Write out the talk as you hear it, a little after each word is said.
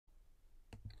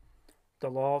The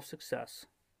Law of Success.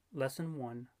 Lesson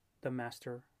 1. The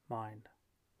Master Mind.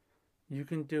 You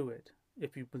can do it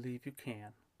if you believe you can.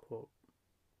 Quote.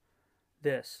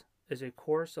 This is a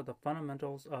course of the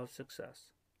fundamentals of success.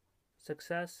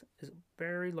 Success is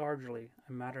very largely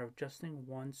a matter of adjusting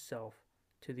oneself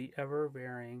to the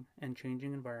ever-varying and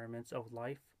changing environments of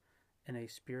life in a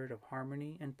spirit of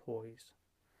harmony and poise.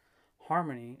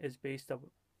 Harmony is based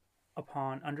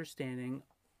upon understanding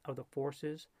of the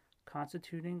forces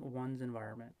constituting one's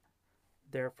environment.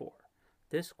 Therefore,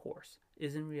 this course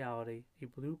is in reality a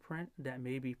blueprint that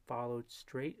may be followed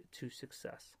straight to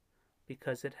success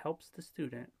because it helps the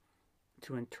student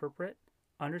to interpret,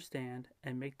 understand,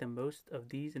 and make the most of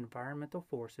these environmental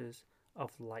forces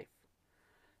of life.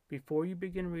 Before you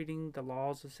begin reading the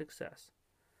laws of success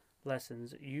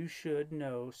lessons, you should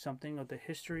know something of the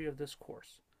history of this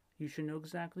course. You should know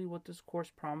exactly what this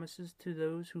course promises to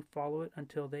those who follow it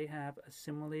until they have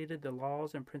assimilated the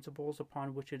laws and principles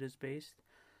upon which it is based.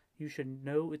 You should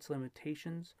know its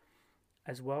limitations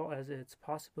as well as its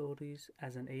possibilities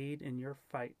as an aid in your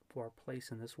fight for a place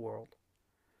in this world.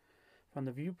 From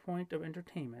the viewpoint of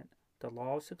entertainment, the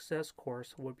Law of Success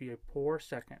course would be a poor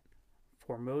second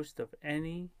for most of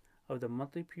any of the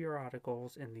monthly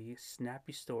periodicals in the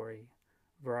snappy story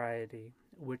variety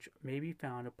which may be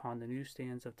found upon the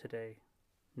newsstands of today.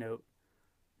 Note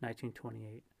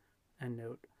 1928. And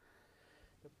note,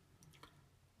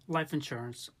 life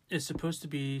insurance is supposed to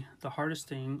be the hardest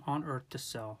thing on earth to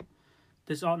sell.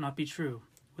 This ought not be true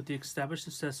with the established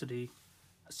necessity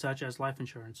such as life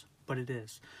insurance, but it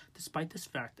is. Despite this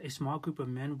fact, a small group of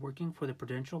men working for the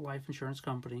Prudential Life Insurance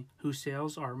Company, whose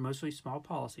sales are mostly small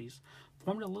policies,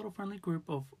 formed a little friendly group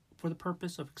for the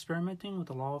purpose of experimenting with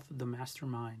the law of the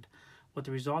mastermind, with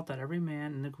the result that every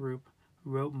man in the group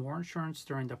wrote more insurance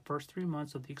during the first 3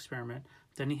 months of the experiment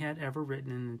than he had ever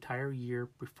written in an entire year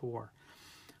before.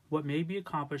 What may be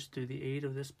accomplished through the aid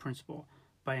of this principle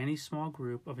by any small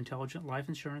group of intelligent life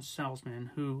insurance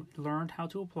salesmen who learned how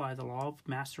to apply the law of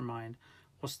mastermind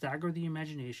will stagger the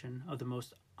imagination of the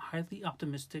most highly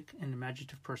optimistic and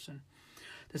imaginative person.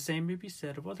 The same may be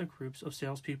said of other groups of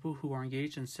salespeople who are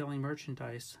engaged in selling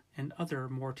merchandise and other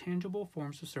more tangible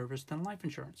forms of service than life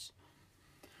insurance.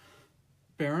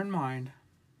 Bear in mind,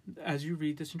 as you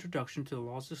read this introduction to the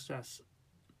Law of Success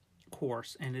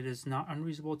course, and it is not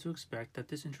unreasonable to expect that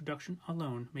this introduction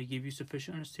alone may give you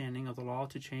sufficient understanding of the law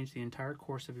to change the entire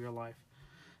course of your life.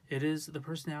 It is the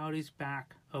personalities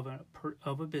back of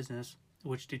a business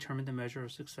which determine the measure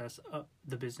of success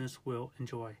the business will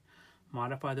enjoy.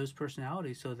 Modify those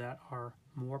personalities so that are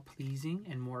more pleasing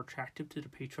and more attractive to the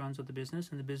patrons of the business,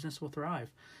 and the business will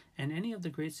thrive. In any of the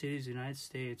great cities of the United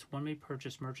States, one may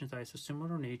purchase merchandise of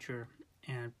similar nature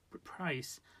and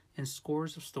price in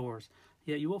scores of stores,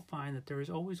 yet you will find that there is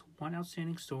always one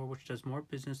outstanding store which does more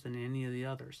business than any of the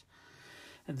others.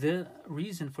 The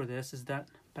reason for this is that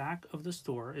back of the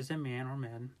store is a man or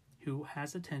men who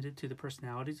has attended to the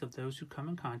personalities of those who come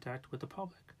in contact with the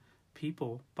public.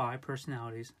 People buy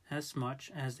personalities as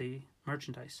much as they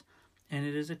merchandise, and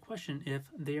it is a question if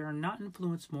they are not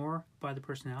influenced more by the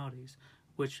personalities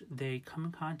which they come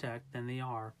in contact than they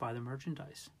are by the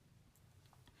merchandise.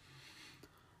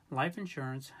 Life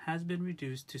insurance has been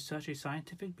reduced to such a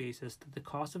scientific basis that the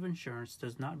cost of insurance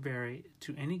does not vary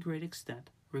to any great extent,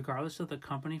 regardless of the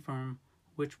company from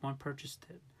which one purchased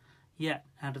it. Yet,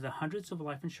 out of the hundreds of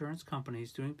life insurance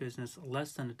companies doing business,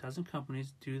 less than a dozen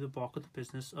companies do the bulk of the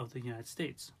business of the United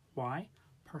States. Why?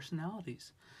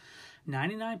 Personalities.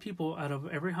 99 people out of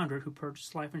every 100 who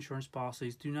purchase life insurance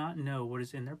policies do not know what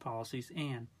is in their policies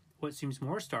and, what seems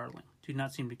more startling, do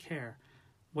not seem to care.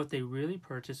 What they really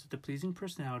purchase is the pleasing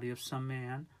personality of some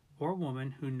man or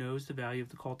woman who knows the value of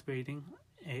the cultivating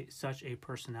such a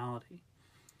personality.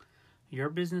 Your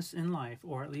business in life,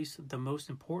 or at least the most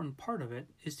important part of it,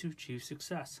 is to achieve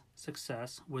success.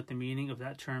 Success, with the meaning of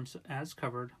that term as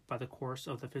covered by the course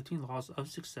of the 15 Laws of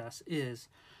Success, is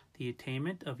the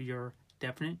attainment of your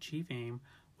definite chief aim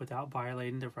without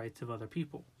violating the rights of other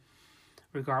people.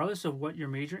 Regardless of what your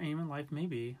major aim in life may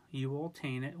be, you will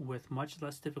attain it with much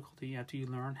less difficulty after you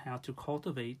learn how to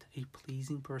cultivate a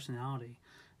pleasing personality,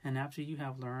 and after you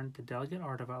have learned the delicate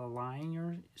art of aligning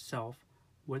yourself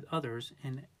with others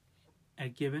in a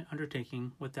given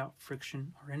undertaking without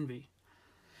friction or envy.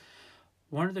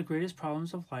 One of the greatest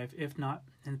problems of life, if not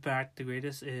in fact the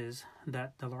greatest, is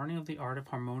that the learning of the art of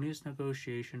harmonious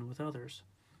negotiation with others.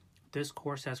 This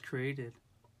course has created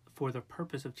for the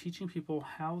purpose of teaching people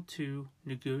how to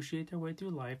negotiate their way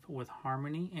through life with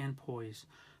harmony and poise,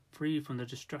 free from the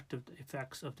destructive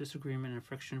effects of disagreement and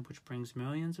friction which brings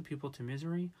millions of people to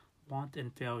misery, want,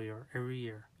 and failure every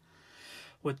year.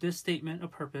 With this statement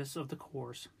of purpose of the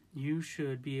course, you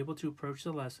should be able to approach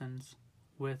the lessons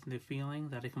with the feeling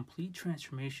that a complete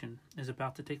transformation is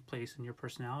about to take place in your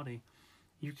personality.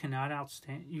 You cannot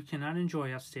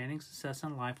enjoy outstanding success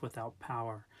in life without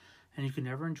power, and you can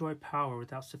never enjoy power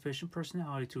without sufficient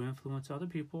personality to influence other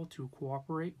people to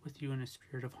cooperate with you in a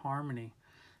spirit of harmony.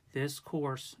 This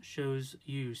course shows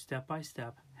you step by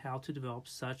step how to develop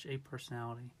such a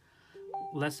personality.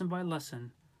 Lesson by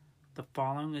lesson, the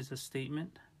following is a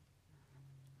statement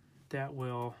that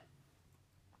will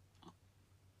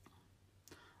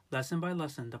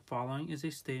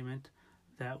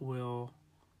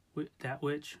that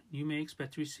which you may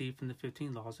expect to receive from the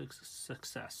 15 laws of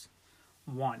success.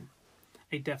 1.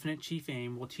 A definite chief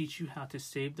aim will teach you how to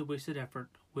save the wasted effort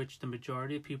which the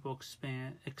majority of people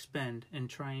expend in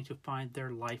trying to find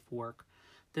their life work.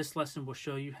 This lesson will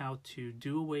show you how to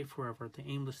do away forever the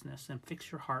aimlessness and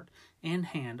fix your heart and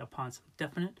hand upon some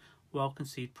definite,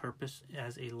 well-conceived purpose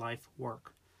as a life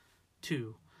work.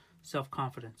 2.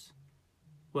 Self-confidence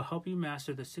will help you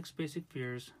master the 6 basic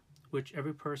fears which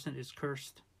every person is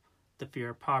cursed: the fear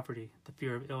of poverty, the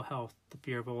fear of ill health, the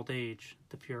fear of old age,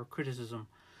 the fear of criticism,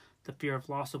 the fear of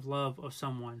loss of love of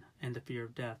someone, and the fear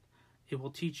of death. It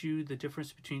will teach you the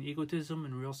difference between egotism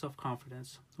and real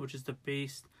self-confidence, which is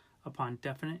based upon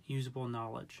definite, usable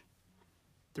knowledge.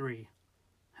 3.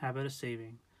 Habit of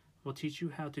saving will teach you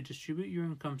how to distribute your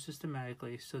income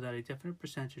systematically so that a definite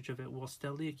percentage of it will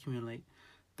steadily accumulate,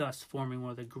 thus forming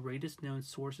one of the greatest known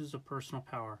sources of personal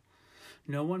power.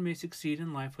 No one may succeed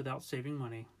in life without saving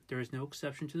money. There is no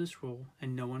exception to this rule,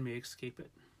 and no one may escape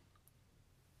it.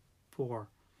 4.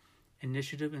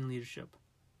 Initiative and leadership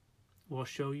will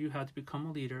show you how to become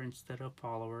a leader instead of a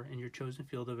follower in your chosen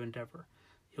field of endeavor.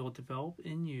 It will develop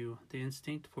in you the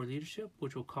instinct for leadership,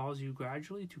 which will cause you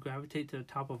gradually to gravitate to the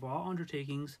top of all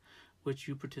undertakings which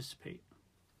you participate.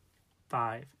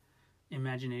 5.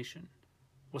 Imagination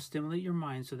will stimulate your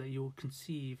mind so that you will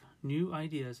conceive new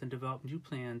ideas and develop new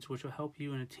plans which will help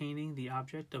you in attaining the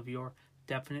object of your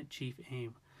definite chief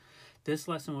aim. This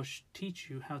lesson will teach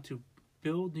you how to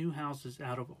build new houses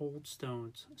out of old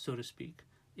stones, so to speak.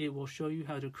 It will show you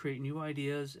how to create new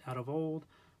ideas out of old,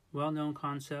 well-known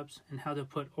concepts, and how to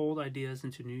put old ideas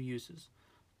into new uses.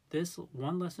 This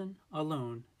one lesson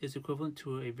alone is equivalent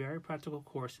to a very practical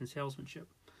course in salesmanship.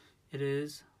 It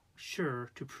is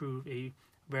sure to prove a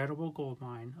veritable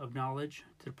goldmine of knowledge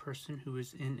to the person who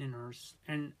is in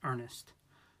earnest.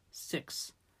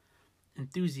 6.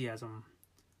 Enthusiasm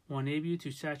will enable you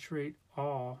to saturate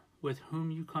all with whom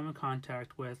you come in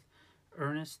contact with.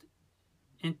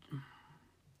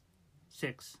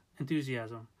 6.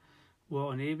 Enthusiasm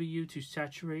will enable you to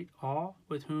saturate all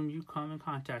with whom you come in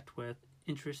contact with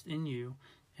interest in you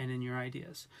and in your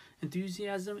ideas.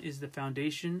 Enthusiasm is the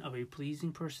foundation of a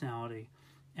pleasing personality,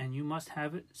 and you must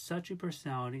have such a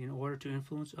personality in order to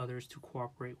influence others to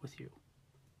cooperate with you.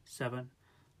 7.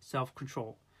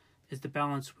 Self-control is the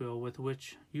balance wheel with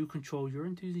which you control your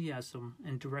enthusiasm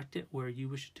and direct it where you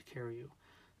wish it to carry you.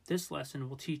 This lesson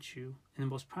will teach you, in the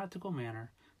most practical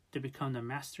manner, to become the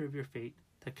master of your fate,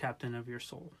 the captain of your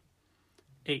soul.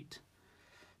 8.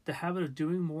 The habit of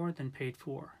doing more than paid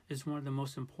for is one of the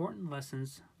most important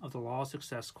lessons of the Law of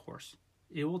Success course.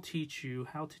 It will teach you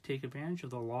how to take advantage of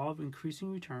the law of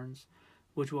increasing returns,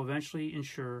 which will eventually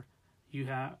ensure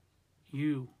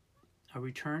you a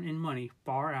return in money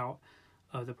far out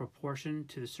of the proportion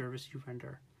to the service you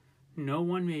render. No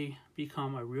one may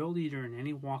become a real leader in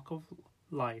any walk of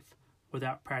life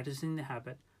without practicing the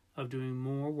habit of doing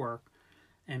more work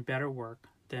and better work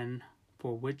than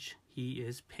for which he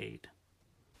is paid.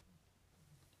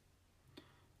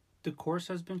 The course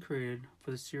has been created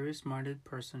for the serious-minded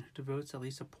person who devotes at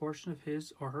least a portion of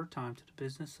his or her time to the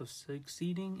business of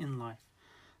succeeding in life.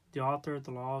 The author of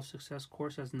the Law of Success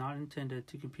course has not intended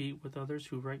to compete with others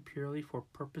who write purely for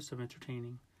purpose of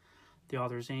entertaining. The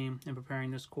author's aim in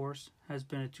preparing this course has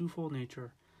been a twofold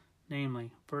nature,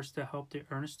 namely, first to help the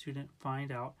earnest student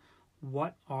find out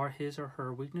what are his or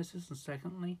her weaknesses, and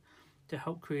secondly, to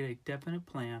help create a definite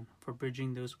plan for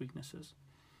bridging those weaknesses.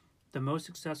 The most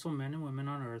successful men and women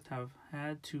on earth have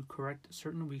had to correct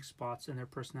certain weak spots in their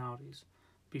personalities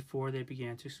before they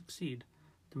began to succeed.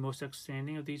 The most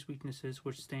outstanding of these weaknesses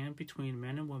which stand between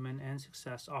men and women and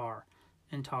success are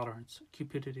intolerance,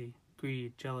 cupidity,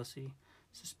 greed, jealousy,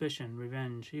 suspicion,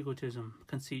 revenge, egotism,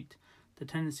 conceit, the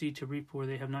tendency to reap where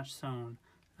they have not sown,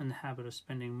 and the habit of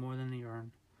spending more than they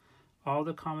earn. All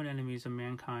the common enemies of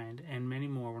mankind, and many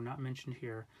more were not mentioned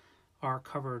here, are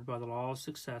covered by the Law of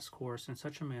Success course in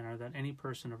such a manner that any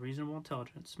person of reasonable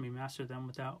intelligence may master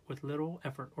them with little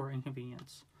effort or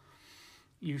inconvenience.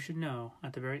 You should know,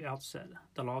 at the very outset,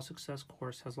 the Law of Success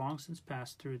course has long since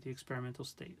passed through the experimental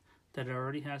state, that it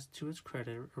already has to its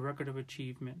credit a record of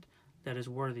achievement that is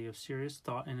worthy of serious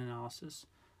thought and analysis.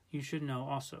 You should know,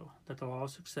 also, that the Law of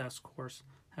Success course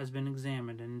has been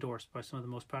examined and endorsed by some of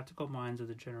the most practical minds of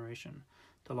the generation.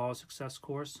 The Law of Success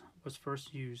course was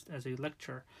first used as a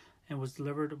lecture and was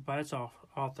delivered by its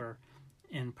author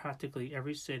in practically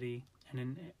every city and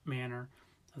in manner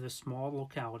of the small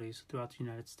localities throughout the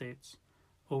United States,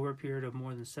 over a period of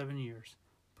more than 7 years.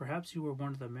 Perhaps you were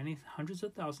one of the many hundreds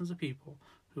of thousands of people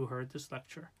who heard this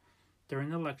lecture. During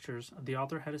the lectures, the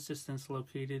author had assistants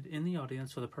located in the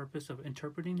audience for the purpose of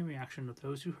interpreting the reaction of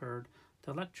those who heard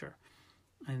the lecture.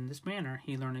 In this manner,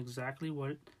 he learned exactly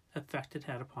what effect it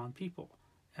had upon people.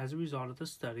 As a result of the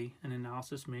study and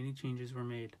analysis, many changes were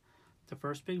made. The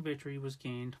first big victory was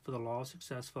gained for the Law of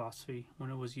Success philosophy when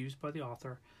it was used by the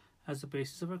author as the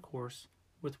basis of a course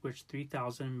with which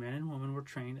 3,000 men and women were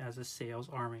trained as a sales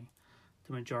army.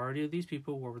 The majority of these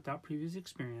people were without previous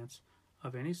experience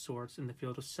of any sorts in the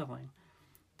field of selling.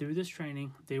 Through this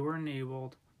training, they were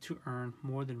enabled to earn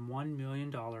more than $1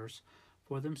 million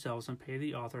for themselves and pay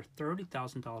the author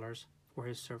 $30,000 for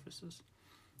his services,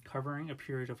 covering a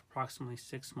period of approximately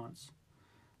 6 months.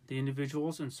 The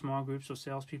individuals and small groups of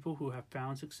salespeople who have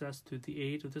found success through the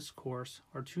aid of this course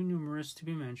are too numerous to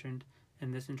be mentioned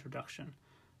in this introduction,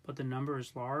 but the number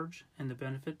is large and the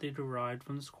benefit they derived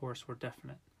from this course were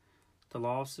definite. The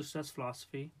Law of Success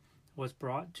philosophy was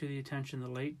brought to the attention of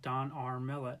the late Don R.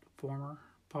 Mellett, former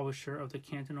publisher of the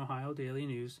Canton, Ohio Daily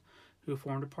News, who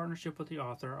formed a partnership with the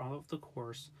author of the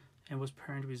course and was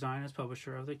preparing to resign as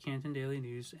publisher of the Canton Daily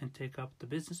News and take up the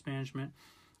business management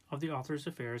of the author's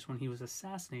affairs when he was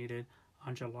assassinated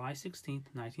on July 16,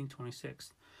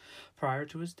 1926. Prior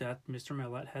to his death, Mr.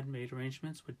 Mellett had made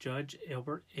arrangements with Judge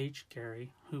Albert H.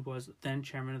 Gary, who was then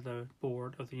chairman of the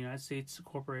board of the United States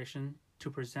Corporation, to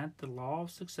present the Law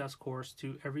of Success course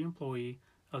to every employee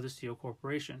of the Steel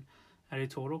Corporation at a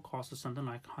total cost of something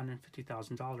like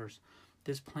 $150,000.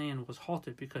 This plan was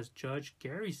halted because Judge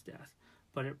Gary's death,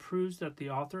 but it proves that the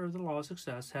author of the Law of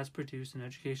Success has produced an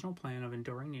educational plan of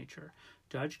enduring nature.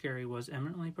 Judge Gary was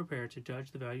eminently prepared to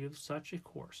judge the value of such a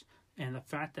course, and the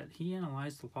fact that he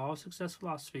analyzed the Law of Success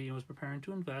philosophy and was preparing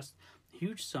to invest a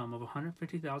huge sum of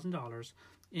 $150,000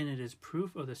 in it is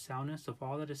proof of the soundness of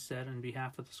all that is said on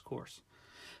behalf of this course.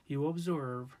 You will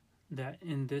observe that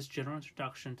in this general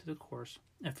introduction to the course,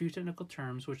 a few technical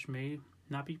terms which may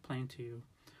not be plain to you.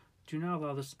 Do not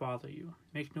allow this to bother you.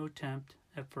 Make no attempt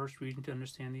at first reading to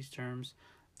understand these terms.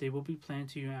 They will be plain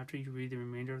to you after you read the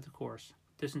remainder of the course.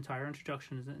 This entire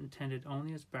introduction is intended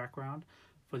only as background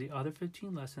for the other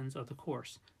 15 lessons of the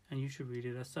course, and you should read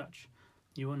it as such.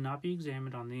 You will not be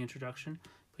examined on the introduction,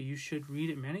 but you should read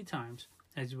it many times,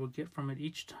 as you will get from it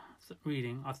each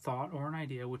reading a thought or an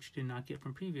idea which you did not get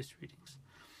from previous readings.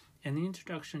 In the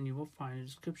introduction, you will find a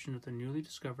description of the newly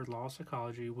discovered law of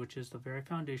psychology, which is the very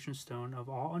foundation stone of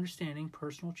all understanding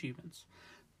personal achievements.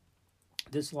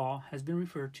 This law has been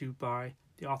referred to by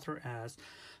the author as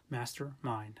master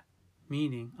mind,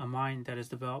 meaning a mind that is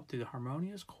developed through the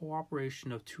harmonious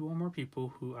cooperation of two or more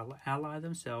people who ally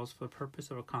themselves for the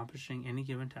purpose of accomplishing any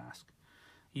given task.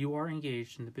 You are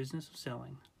engaged in the business of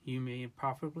selling. You may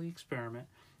profitably experiment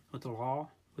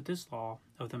with this law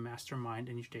of the master mind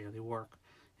in your daily work.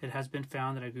 It has been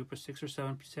found that a group of 6 or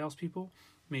 7 salespeople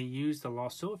may use the law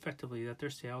so effectively that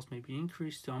their sales may be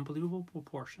increased to unbelievable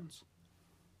proportions.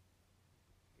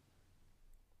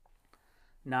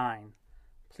 9.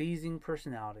 Pleasing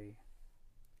personality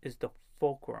is the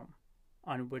fulcrum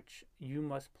on which you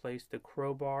must place the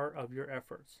crowbar of your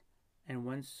efforts, and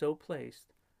when so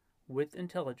placed, with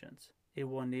intelligence, it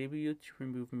will enable you to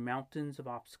remove mountains of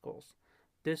obstacles.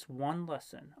 This one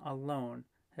lesson alone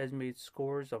has made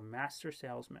scores of master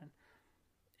salesmen.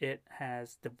 It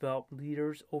has developed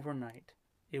leaders overnight.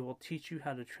 It will teach you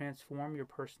how to transform your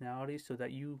personality so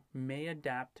that you may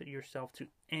adapt yourself to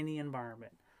any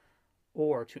environment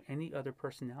or to any other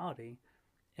personality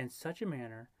in such a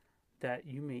manner that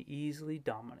you may easily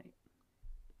dominate.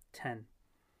 10.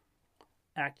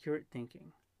 Accurate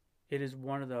thinking. It is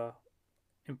one of the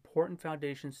important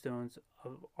foundation stones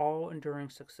of all enduring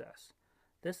success.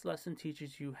 This lesson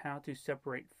teaches you how to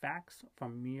separate facts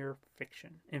from mere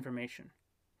information.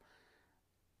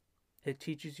 It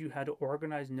teaches you how to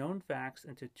organize known facts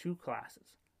into 2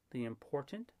 classes, the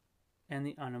important and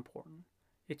the unimportant.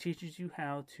 It teaches you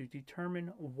how to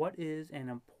determine what is an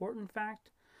important fact.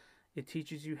 It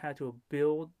teaches you how to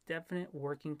build definite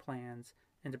working plans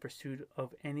in the pursuit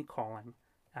of any calling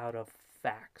out of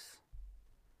facts.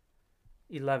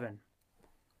 11.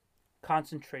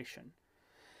 Concentration.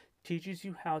 teaches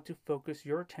you how to focus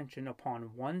your attention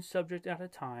upon one subject at a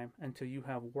time until you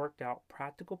have worked out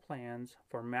practical plans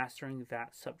for mastering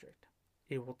that subject.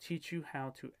 It will teach you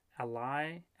how to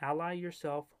ally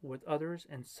yourself with others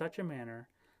in such a manner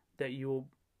that you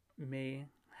may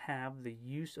have the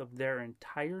use of their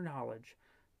entire knowledge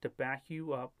to back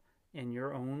you up in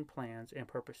your own plans and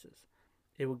purposes.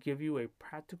 It will give you a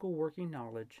practical working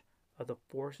knowledge of the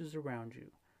forces around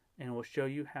you and will show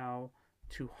you how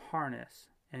to harness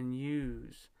and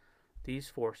use these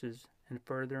forces in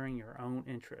furthering your own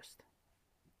interest.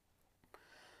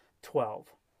 12.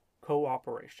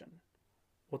 Cooperation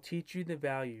will teach you the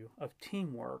value of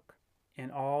teamwork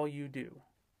in all you do.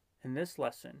 In this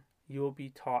lesson, you will be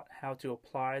taught how to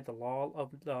apply the law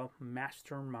of the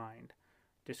mastermind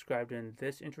described in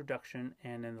this introduction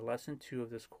and in lesson 2 of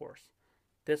this course.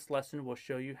 This lesson will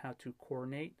show you how to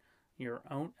coordinate your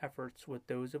own efforts with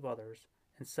those of others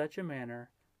in such a manner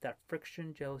that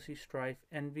friction, jealousy, strife,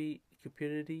 envy,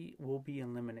 cupidity will be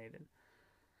eliminated.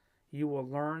 You will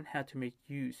learn how to make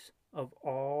use of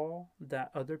all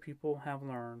that other people have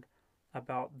learned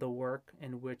about the work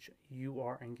in which you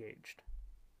are engaged.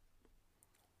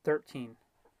 13.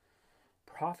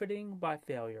 Profiting by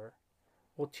failure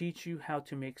will teach you how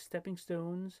to make stepping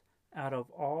stones out of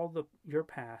all your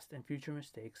past and future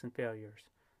mistakes and failures.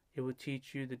 It will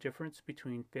teach you the difference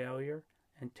between failure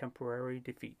and temporary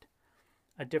defeat,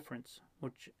 a difference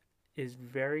which is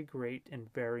very great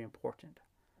and very important.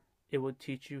 It will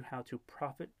teach you how to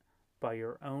profit by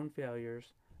your own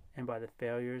failures and by the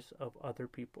failures of other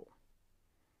people.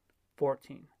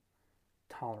 14.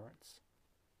 Tolerance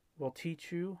will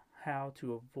teach you how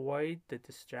to avoid the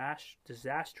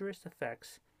disastrous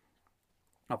effects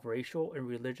of racial and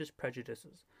religious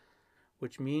prejudices,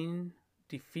 which mean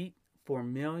defeat for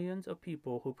millions of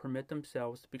people who permit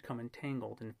themselves to become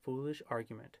entangled in foolish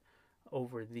argument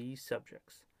over these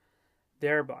subjects,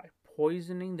 thereby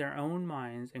poisoning their own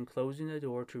minds and closing the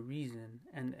door to reason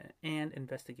and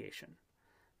investigation.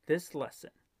 This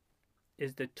lesson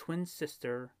is the twin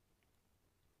sister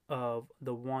of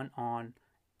the one on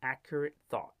accurate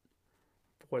thought,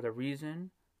 for the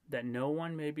reason that no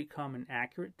one may become an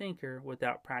accurate thinker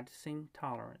without practicing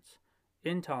tolerance.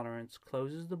 Intolerance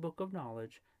closes the book of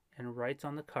knowledge and writes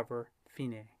on the cover,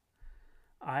 Fine.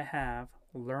 I have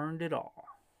learned it all.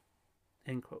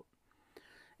 End quote.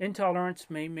 Intolerance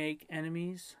may make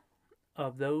enemies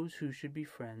of those who should be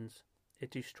friends. It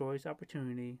destroys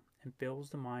opportunity and fills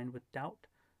the mind with doubt,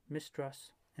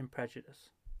 mistrust, and prejudice.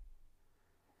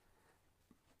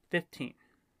 15.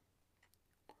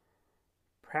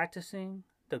 Practicing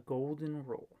the Golden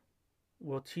Rule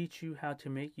will teach you how to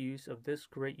make use of this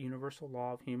great universal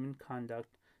law of human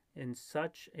conduct in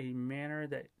such a manner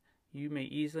that you may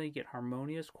easily get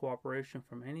harmonious cooperation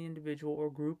from any individual or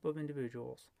group of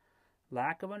individuals.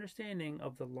 Lack of understanding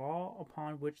of the law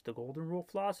upon which the Golden Rule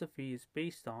philosophy is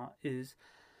based on is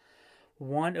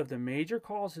one of the major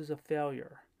causes of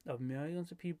failure of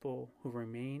millions of people who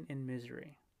remain in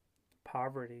misery,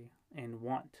 poverty, and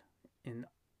want in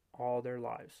all their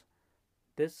lives.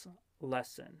 This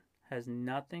lesson has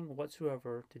nothing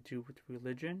whatsoever to do with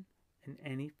religion in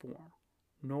any form,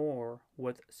 nor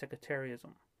with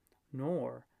sectarianism,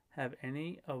 nor have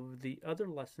any of the other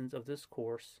lessons of this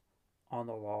course on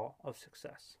the law of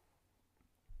success.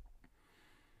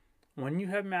 When you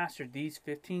have mastered these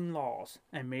 15 laws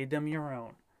and made them your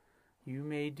own, you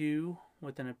may do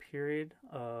within a period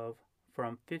of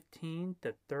from 15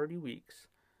 to 30 weeks,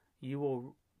 you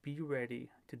will be ready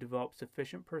to develop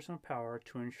sufficient personal power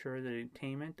to ensure the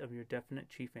attainment of your definite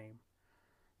chief aim.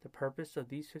 The purpose of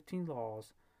these 15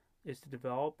 laws is to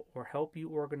develop or help you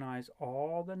organize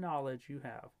all the knowledge you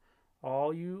have,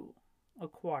 all you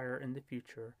acquire in the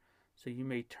future, so you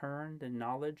may turn the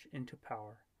knowledge into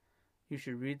power. You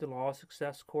should read the Law of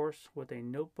Success course with a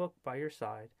notebook by your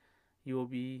side. You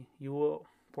will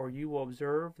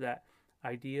observe that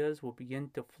ideas will begin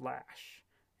to flash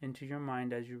into your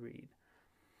mind as you read,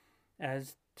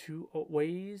 as to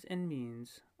ways and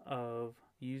means of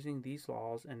using these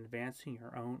laws and advancing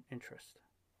your own interest.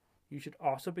 You should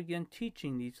also begin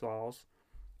teaching these laws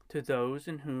to those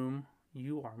in whom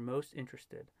you are most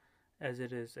interested, as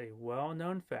it is a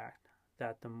well-known fact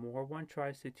that the more one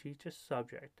tries to teach a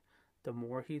subject, the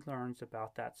more he learns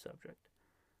about that subject.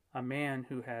 A man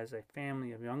who has a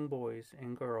family of young boys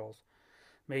and girls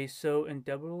may so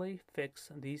indelibly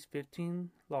fix these 15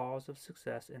 laws of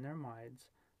success in their minds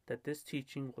that this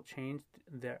teaching will change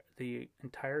the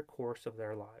entire course of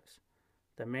their lives.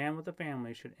 The man with a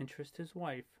family should interest his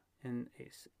wife in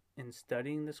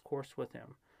studying this course with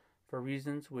him, for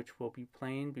reasons which will be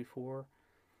plain before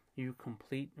you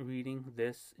complete reading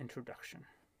this introduction.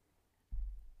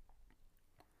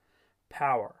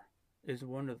 Power is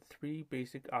one of the three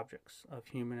basic objects of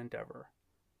human endeavor.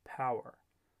 Power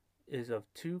is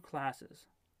of two classes: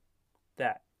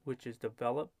 that which is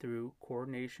developed through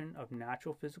coordination of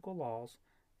natural physical laws,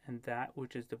 and that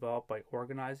which is developed by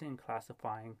organizing and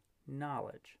classifying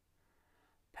knowledge.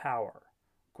 Power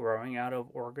growing out of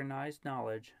organized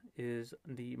knowledge is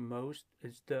the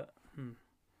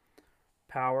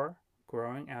power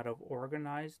growing out of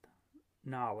organized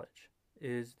knowledge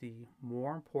is the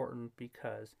more important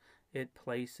because it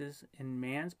places in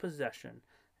man's possession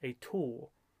a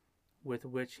tool with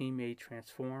which he may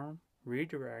transform,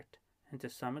 redirect, and to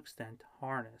some extent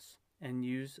harness and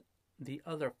use the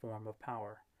other form of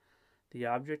power. The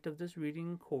object of this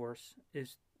reading course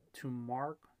is to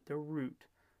mark the route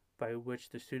by which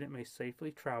the student may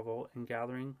safely travel in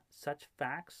gathering such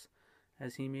facts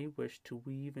as he may wish to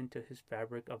weave into his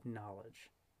fabric of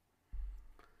knowledge.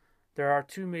 There are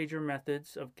two major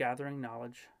methods of gathering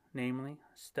knowledge, namely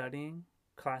studying,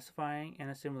 classifying, and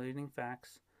assimilating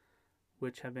facts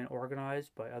which have been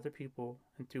organized by other people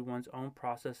into one's own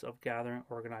process of gathering,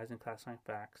 organizing, and classifying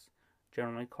facts,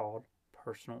 generally called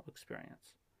personal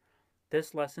experience.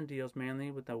 This lesson deals mainly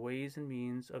with the ways and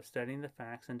means of studying the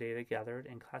facts and data gathered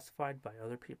and classified by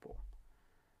other people.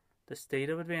 The state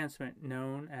of advancement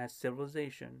known as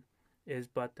civilization is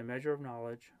but the measure of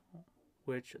knowledge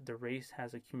which the race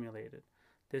has accumulated.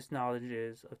 This knowledge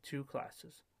is of two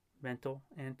classes, mental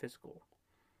and physical.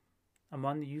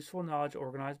 Among the useful knowledge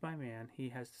organized by man, he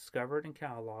has discovered and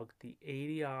cataloged the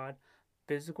 80-odd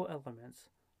physical elements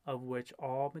of which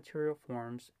all material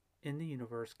forms in the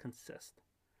universe consist.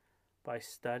 By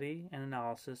study and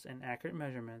analysis and accurate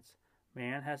measurements,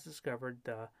 man has discovered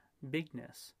the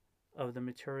bigness of the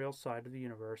material side of the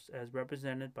universe as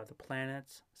represented by the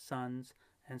planets, suns,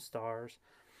 and stars,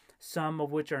 some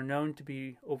of which are known to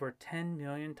be over 10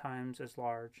 million times as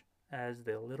large as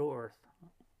the little earth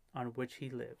on which he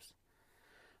lives.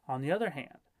 On the other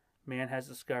hand, man has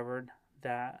discovered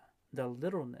that the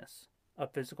littleness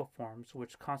of physical forms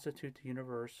which constitute the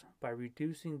universe by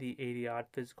reducing the 80-odd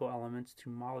physical elements to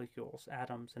molecules,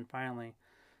 atoms, and finally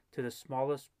to the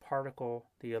smallest particle,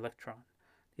 the electron.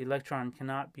 The electron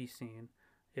cannot be seen.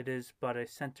 It is but a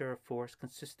center of force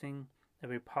consisting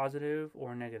of a positive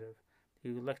or negative.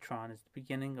 The electron is the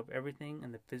beginning of everything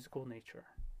in the physical nature.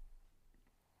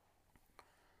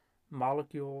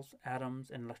 Molecules, atoms,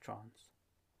 and electrons.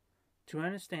 To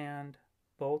understand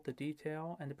both the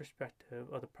detail and the perspective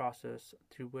of the process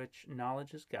through which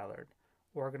knowledge is gathered,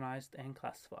 organized, and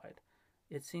classified,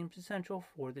 it seems essential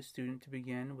for the student to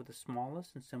begin with the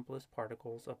smallest and simplest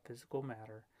particles of physical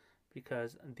matter,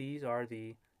 because these are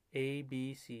the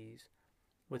ABCs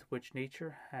with which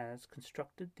nature has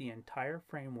constructed the entire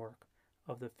framework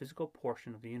of the physical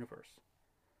portion of the universe.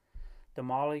 The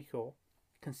molecule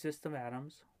consists of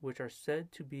atoms, which are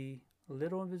said to be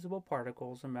little invisible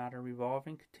particles of matter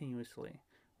revolving continuously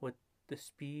with the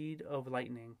speed of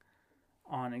lightning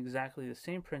on exactly the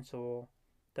same principle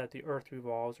that the earth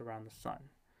revolves around the sun.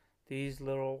 These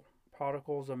little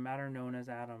particles of matter known as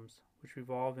atoms, which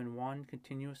revolve in one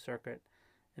continuous circuit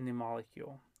in the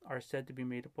molecule, are said to be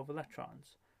made up of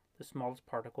electrons, the smallest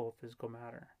particle of physical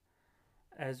matter.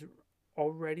 As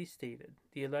already stated,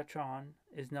 the electron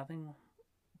is nothing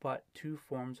but two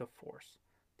forms of force.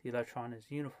 The electron is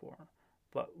uniform,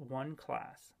 but of one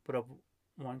class,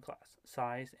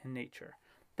 size and nature.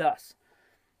 Thus,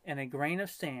 in a grain of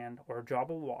sand or a drop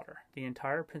of water, the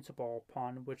entire principle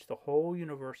upon which the whole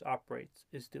universe operates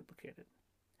is duplicated.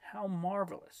 How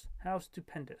marvelous! How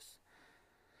stupendous!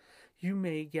 You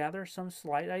may gather some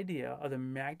slight idea of the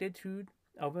magnitude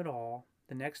of it all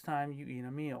the next time you eat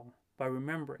a meal, by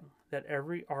remembering that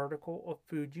every article of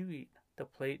food you eat, the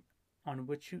plate on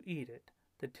which you eat it,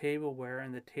 the tableware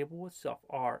and the table itself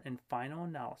are, in final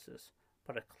analysis,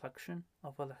 but a collection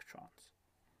of electrons.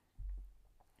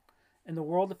 In the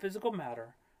world of physical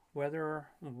matter, whether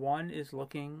one is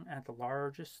looking at the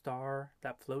largest star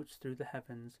that floats through the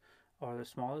heavens or the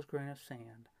smallest grain of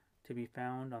sand to be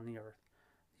found on the earth,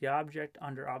 the object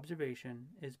under observation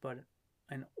is but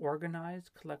an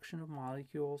organized collection of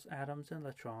molecules, atoms, and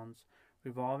electrons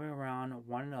revolving around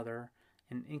one another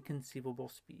in inconceivable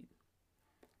speed.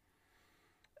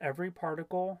 Every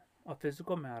particle of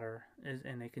physical matter is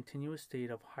in a continuous state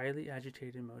of highly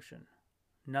agitated motion.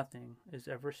 Nothing is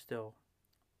ever still,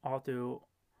 although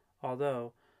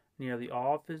nearly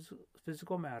all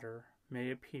physical matter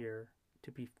may appear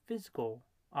to be physical,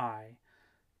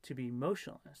 to be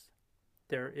motionless.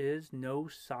 There is no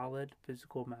solid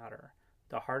physical matter.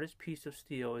 The hardest piece of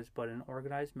steel is but an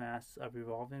organized mass of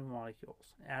revolving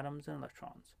molecules, atoms, and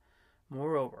electrons.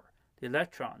 Moreover, the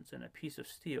electrons in a piece of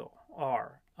steel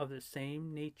are of the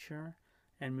same nature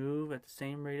and move at the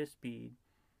same rate of speed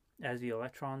as the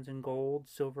electrons in gold,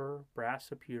 silver,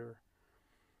 brass, or pewter.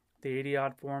 The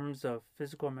 80-odd forms of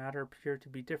physical matter appear to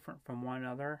be different from one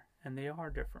another, and they are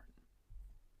different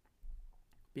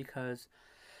because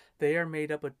they are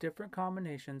made up of different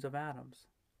combinations of atoms.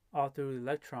 Although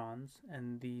electrons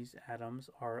in these atoms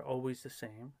are always the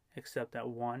same, except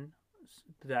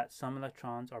that some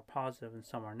electrons are positive and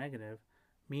some are negative,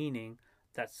 meaning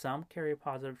that some carry a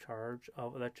positive charge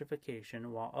of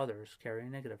electrification while others carry a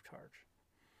negative charge.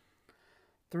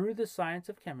 Through the science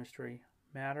of chemistry,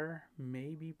 matter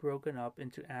may be broken up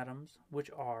into atoms which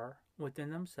are,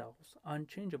 within themselves,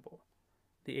 unchangeable.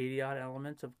 The 80-odd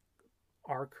elements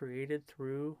are created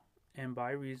through and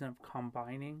by reason of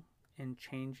combining and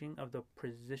changing of the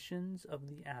positions of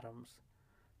the atoms.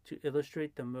 To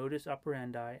illustrate the modus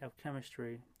operandi of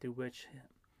chemistry through which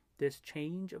this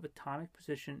change of atomic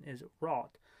position is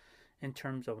wrought in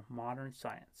terms of modern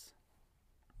science.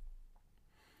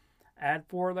 Add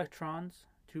 4 electrons,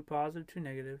 2 positive, 2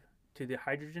 negative, to the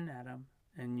hydrogen atom,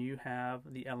 and you have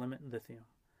the element lithium.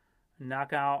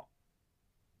 Knock out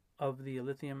of the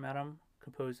lithium atom,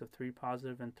 composed of 3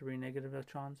 positive and 3 negative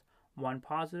electrons, 1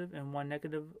 positive and 1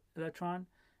 negative electron,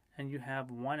 and you have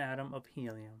 1 atom of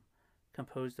helium,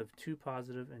 composed of 2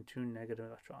 positive and 2 negative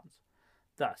electrons.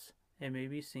 Thus, it may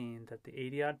be seen that the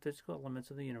 80-odd physical elements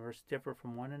of the universe differ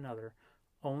from one another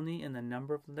only in the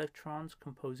number of electrons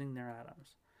composing their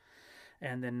atoms,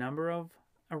 and the number of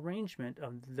arrangement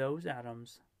of those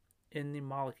atoms in the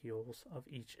molecules of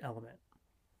each element.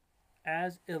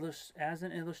 As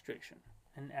an illustration,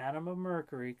 an atom of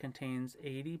mercury contains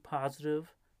 80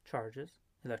 positive charges,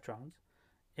 electrons,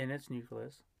 in its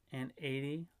nucleus, and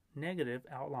 80 negative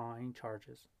outlying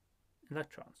charges,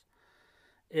 electrons.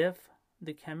 If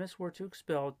the chemist were to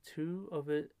expel 2 of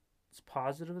its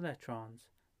positive electrons,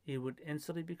 it would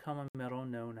instantly become a metal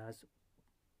known as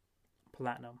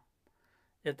platinum.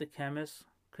 If the chemist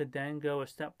could then go a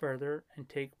step further and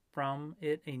take from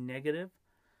it a negative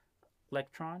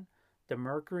electron, the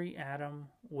mercury atom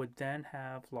would then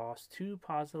have lost 2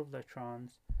 positive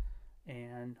electrons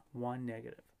and 1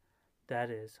 negative.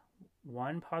 That is,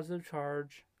 1 positive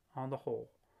charge on the whole.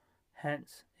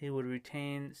 Hence, it would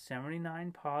retain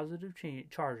 79 positive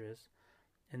charges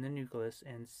in the nucleus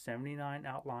and 79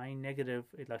 outlying negative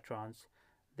electrons,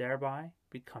 thereby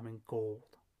becoming gold.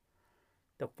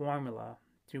 The formula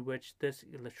to which this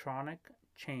electronic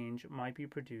change might be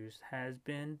produced has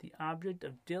been the object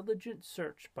of diligent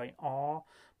search by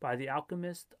the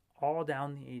alchemists all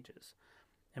down the ages,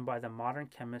 and by the modern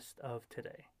chemists of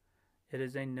today. It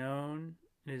is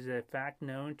a fact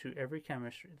known to every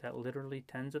chemist that literally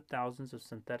tens of thousands of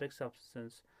synthetic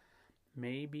substances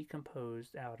may be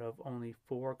composed out of only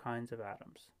 4 kinds of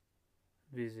atoms,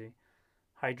 viz.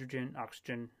 hydrogen,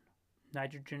 oxygen,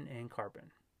 nitrogen, and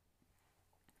carbon.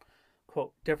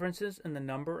 Quote, differences in the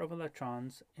number of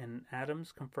electrons in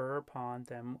atoms confer upon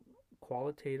them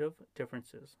qualitative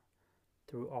differences.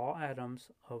 Through all atoms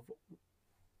of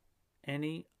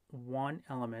any one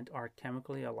element are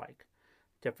chemically alike.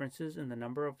 Differences in the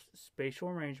number of spatial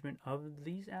arrangement of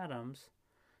these atoms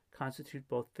constitute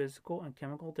both physical and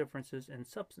chemical differences in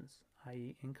substance,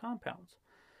 i.e. in compounds.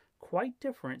 Quite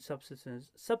different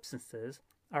substances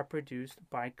are produced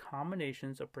by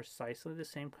combinations of precisely the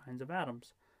same kinds of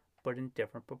atoms, but in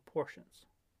different proportions.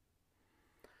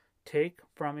 Take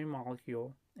from a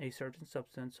molecule a certain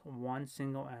substance, one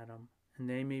single atom, and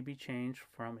they may be changed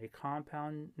from a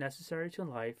compound necessary to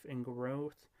life and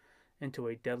growth into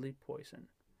a deadly poison.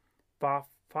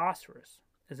 Phosphorus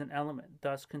is an element,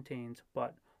 thus contains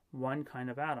but one kind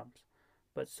of atoms,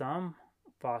 but some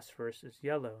phosphorus is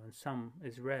yellow and some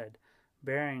is red,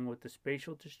 varying with the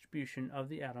spatial distribution of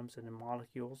the atoms and the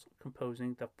molecules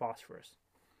composing the phosphorus.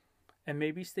 It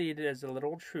may be stated as a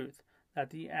literal truth that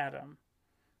the atom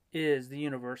is the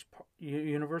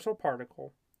universal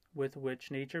particle with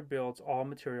which nature builds all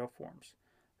material forms,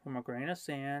 from a grain of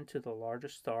sand to the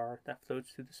largest star that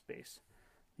floats through the space.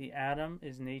 The atom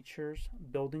is nature's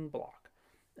building block,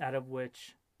 out of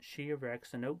which she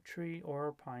erects an oak tree or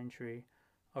a pine tree,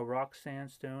 a rock,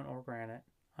 sandstone, or granite,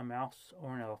 a mouse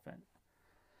or an elephant.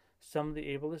 Some of the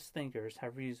ablest thinkers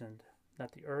have reasoned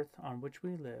that the earth on which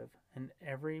we live and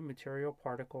every material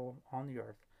particle on the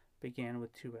earth began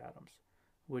with 2 atoms,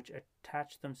 which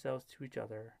attached themselves to each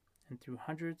other, and through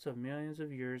hundreds of millions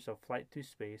of years of flight through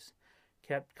space,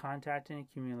 kept contacting and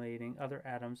accumulating other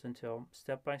atoms until,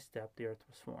 step by step, the earth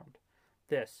was formed.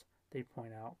 This, they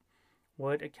point out,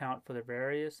 would account for the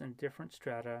various and different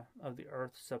strata of the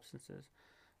earth's substances,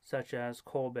 such as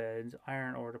coal beds,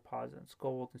 iron ore deposits,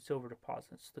 gold and silver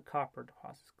deposits, the copper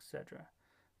deposits, etc.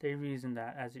 They reasoned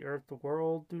that as the Earth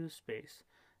whirled through space,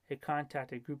 it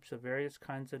contacted groups of various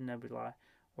kinds of nebulae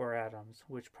or atoms,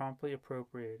 which promptly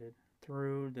appropriated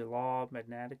through the law of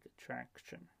magnetic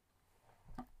attraction.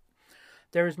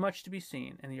 There is much to be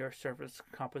seen in the Earth's surface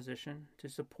composition to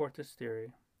support this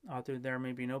theory, although there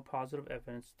may be no positive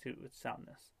evidence to its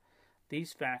soundness.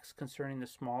 These facts concerning the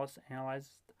smallest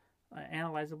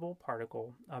analyzable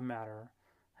particle of matter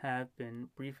have been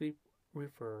briefly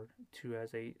referred to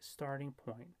as a starting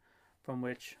point from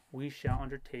which we shall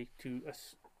undertake to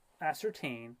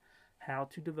ascertain how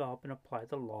to develop and apply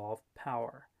the law of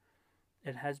power.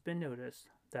 It has been noticed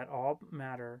that all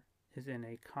matter is in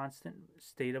a constant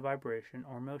state of vibration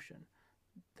or motion,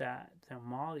 that the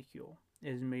molecule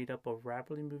is made up of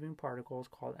rapidly moving particles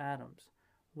called atoms,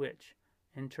 which,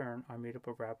 in turn, are made up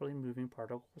of rapidly moving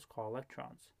particles called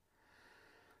electrons.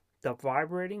 The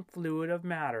vibrating fluid of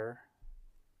matter,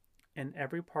 in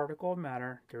every particle of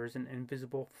matter there is an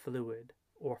invisible fluid,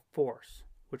 or force,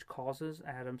 which causes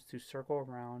atoms to circle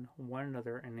around one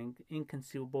another at an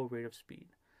inconceivable rate of speed.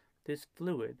 This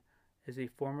fluid is a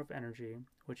form of energy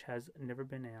which has never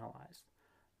been analyzed.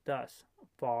 Thus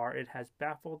far it has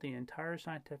baffled the entire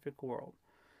scientific world.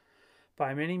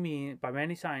 By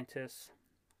many scientists,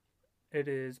 it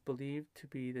is believed to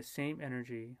be the same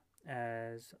energy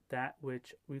as that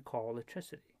which we call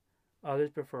electricity.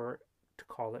 Others prefer to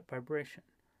call it vibration.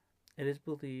 It is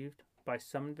believed by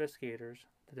some investigators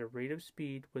that the rate of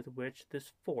speed with which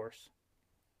this force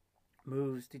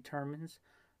moves determines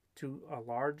to a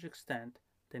large extent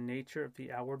the nature of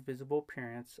the outward visible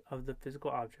appearance of the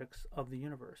physical objects of the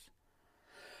universe.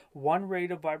 One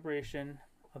rate of vibration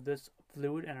of this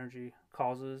fluid energy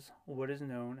causes what is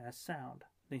known as sound.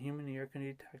 The human ear can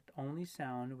detect only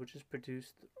sound which is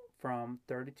produced from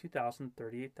 32,000 to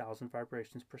 38,000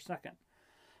 vibrations per second.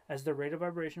 As the rate of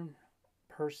vibration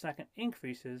per second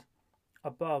increases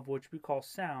above which we call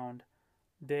sound,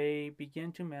 they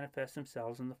begin to manifest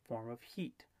themselves in the form of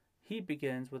heat. Heat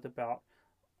begins with about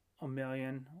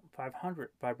 1,500,000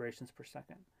 vibrations per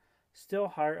second. Still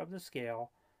higher up the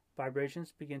scale,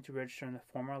 vibrations begin to register in the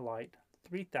form of light.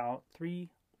 3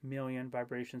 million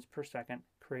vibrations per second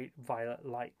create violet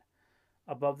light.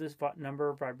 Above this number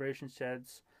of vibrations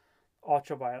sheds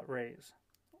ultraviolet rays,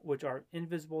 which are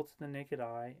invisible to the naked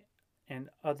eye, and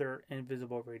other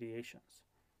invisible radiations.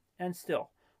 And still,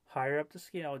 higher up the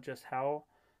scale, just how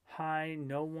high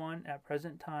no one at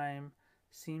present time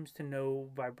seems to know,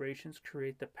 vibrations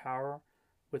create the power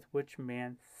with which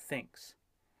man thinks.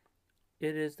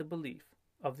 It is the belief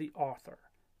of the author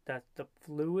that the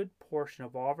fluid portion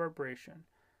of all vibration,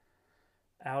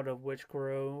 out of which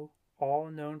grow all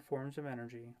known forms of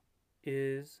energy,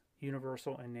 is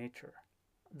universal in nature.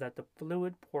 That the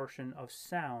fluid portion of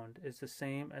sound is the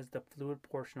same as the fluid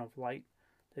portion of light.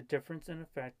 The difference in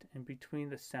effect in between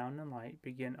the sound and light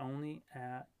begin only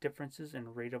at differences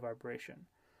in rate of vibration.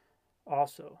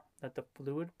 Also, that the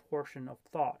fluid portion of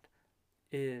thought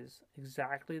is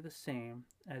exactly the same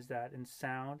as that in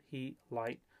sound, heat,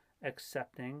 light,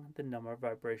 excepting the number of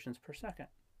vibrations per second.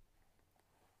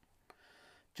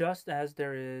 Just as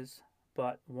there is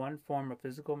but one form of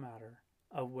physical matter,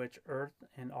 of which Earth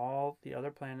and all the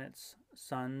other planets,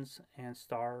 suns, and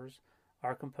stars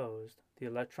are composed, the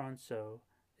electron, so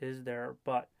is there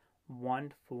but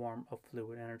one form of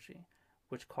fluid energy,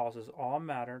 which causes all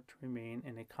matter to remain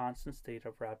in a constant state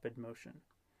of rapid motion.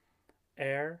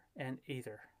 Air and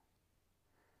ether.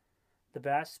 The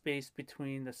vast space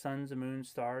between the suns, the moons,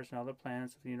 stars, and other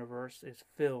planets of the universe is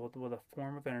filled with a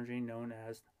form of energy known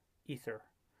as ether.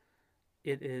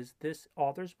 It is this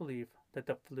author's belief that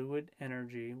the fluid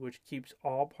energy which keeps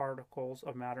all particles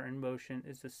of matter in motion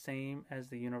is the same as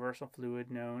the universal fluid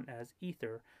known as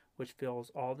ether, which fills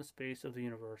all the space of the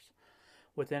universe.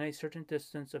 Within a certain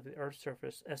distance of the Earth's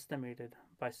surface, estimated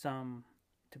by some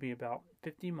to be about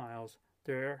 50 miles,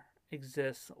 there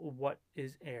exists what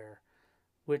is air,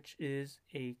 which is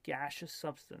a gaseous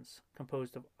substance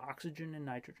composed of oxygen and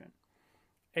nitrogen.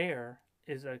 Air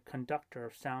is a conductor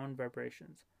of sound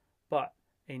vibrations, but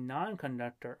a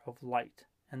non-conductor of light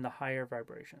and the higher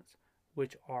vibrations,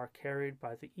 which are carried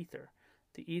by the ether.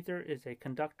 The ether is a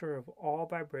conductor of all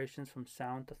vibrations from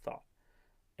sound to thought.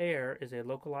 Air is a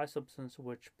localized substance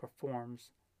which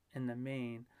performs, in the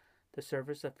main, the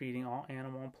service of feeding all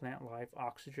animal and plant life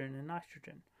oxygen and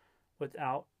nitrogen,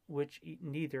 without which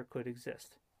neither could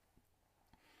exist.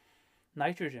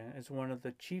 Nitrogen is one of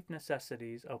the chief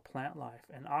necessities of plant life,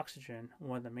 and oxygen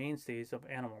one of the mainstays of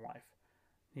animal life.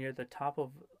 Near the top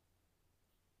of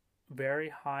very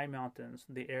high mountains,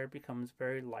 the air becomes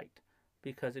very light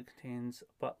because it contains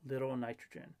but little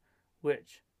nitrogen,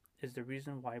 which is the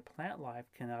reason why plant life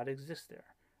cannot exist there.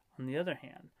 On the other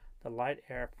hand, the light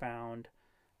air found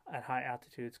at high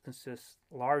altitudes consists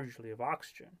largely of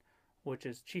oxygen, which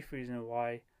is chief reason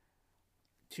why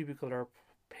tubercular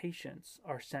patients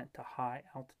are sent to high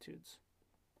altitudes.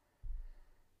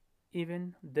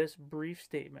 Even this brief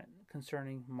statement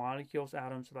concerning molecules,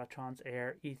 atoms, electrons,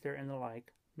 air, ether, and the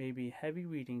like may be heavy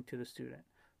reading to the student,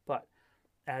 but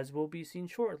as will be seen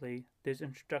shortly, this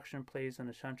introduction plays an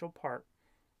essential part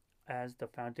as the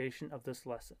foundation of this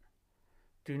lesson.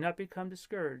 Do not become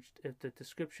discouraged if the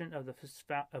description of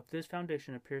this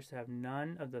foundation appears to have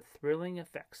none of the thrilling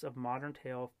effects of modern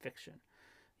tale fiction.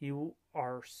 You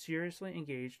are seriously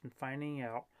engaged in finding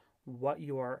out what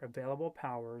your available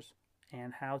powers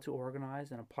and how to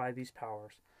organize and apply these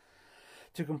powers.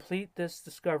 To complete this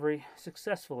discovery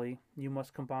successfully, you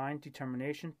must combine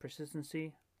determination,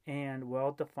 persistency, and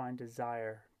well-defined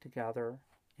desire to gather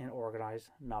and organize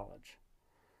knowledge.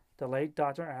 The late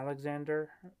Dr.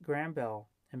 Alexander Graham Bell,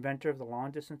 inventor of the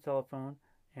long-distance telephone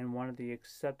and one of the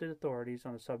accepted authorities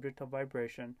on the subject of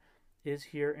vibration, is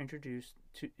here introduced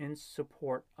in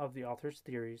support of the author's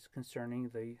theories concerning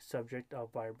the subject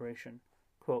of vibration.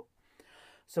 Quote,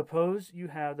 suppose you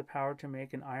have the power to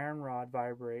make an iron rod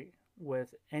vibrate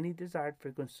with any desired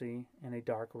frequency in a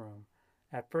dark room,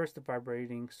 at first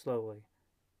vibrating slowly.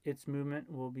 Its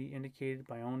movement will be indicated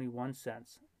by only one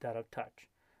sense, that of touch.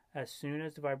 As soon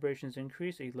as the vibrations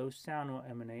increase, a low sound will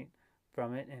emanate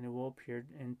from it and it will appear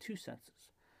in two senses.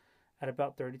 At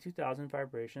about 32,000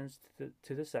 vibrations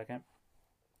to the second,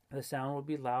 the sound will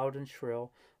be loud and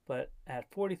shrill, but at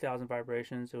 40,000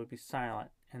 vibrations it would be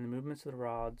silent, and the movements of the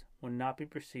rods will not be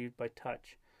perceived by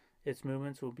touch. Its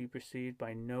movements will be perceived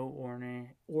by no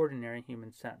ordinary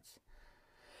human sense.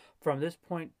 From this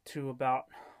point to about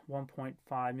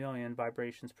 1.5 million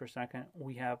vibrations per second,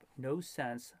 we have no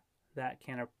sense that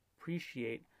can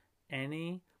appreciate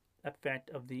any effect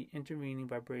of the intervening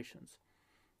vibrations.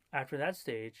 After that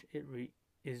stage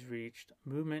is reached,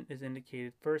 movement is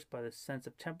indicated first by the sense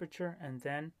of temperature, and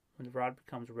then, when the rod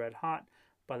becomes red hot,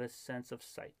 by the sense of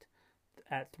sight.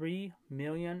 At 3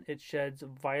 million, it sheds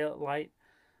violet light.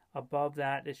 Above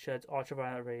that, it sheds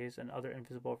ultraviolet rays and other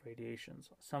invisible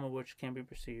radiations, some of which can be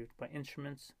perceived by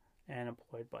instruments and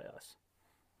employed by us.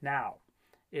 Now,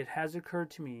 it has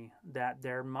occurred to me that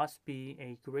there must be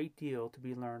a great deal to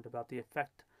be learned about the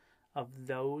effect of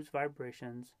those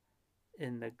vibrations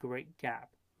in the great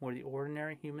gap where the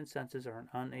ordinary human senses are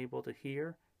unable to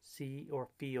hear, see, or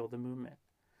feel the movement.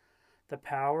 The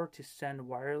power to send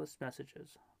wireless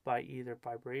messages by either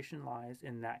vibration lies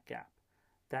in that gap.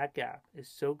 That gap is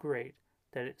so great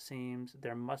that it seems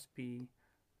there must be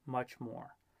much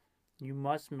more. You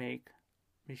must make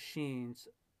machines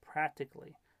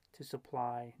practically to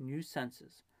supply new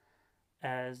senses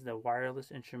as the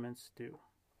wireless instruments do.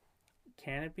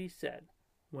 Can it be said,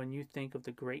 when you think of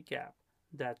the great gap,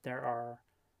 that there are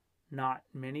not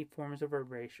many forms of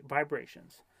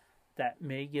vibrations that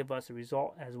may give us a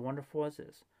result as wonderful as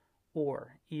this,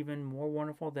 or even more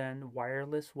wonderful than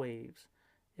wireless waves?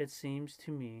 It seems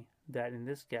to me that in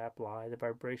this gap lie the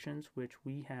vibrations which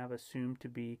we have assumed to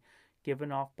be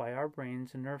given off by our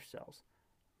brains and nerve cells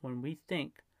when we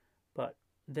think, but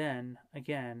then,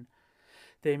 again,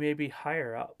 they may be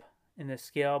higher up in the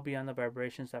scale beyond the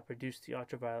vibrations that produce the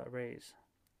ultraviolet rays.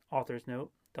 Author's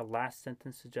note, the last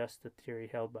sentence suggests the theory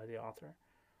held by the author.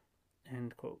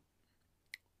 End quote.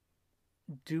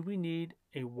 Do we need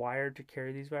a wire to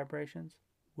carry these vibrations?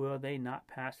 Will they not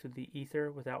pass through the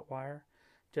ether without wire,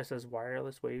 just as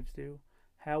wireless waves do?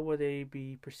 How will they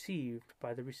be perceived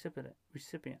by the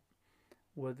recipient?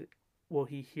 Will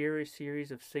he hear a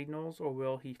series of signals, or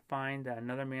will he find that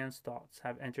another man's thoughts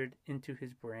have entered into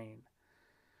his brain?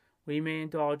 We may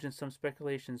indulge in some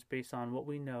speculations based on what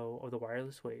we know of the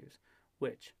wireless waves,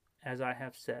 which, as I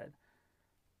have said,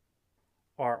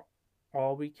 are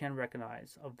all we can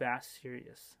recognize, a vast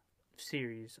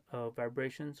series of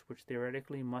vibrations which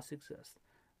theoretically must exist.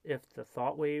 If the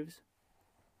thought waves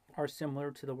are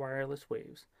similar to the wireless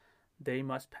waves, they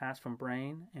must pass from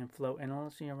brain and flow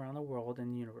endlessly around the world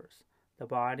and universe. The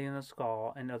body and the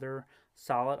skull and other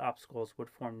solid obstacles would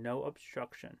form no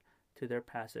obstruction to their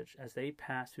passage, as they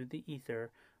pass through the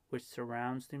ether which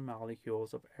surrounds the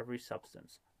molecules of every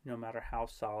substance, no matter how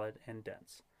solid and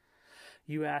dense.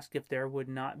 You ask if there would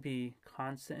not be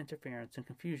constant interference and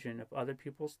confusion if other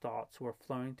people's thoughts were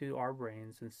flowing through our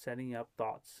brains and setting up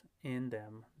thoughts in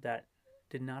them that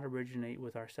did not originate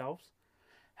with ourselves?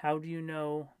 How do you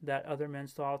know that other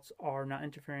men's thoughts are not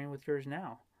interfering with yours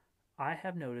now? I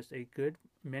have noticed a good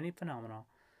many phenomena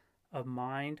of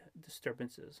mind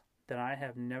disturbances that I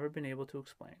have never been able to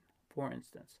explain. For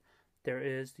instance, There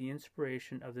is the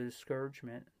inspiration of the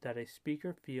discouragement that a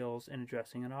speaker feels in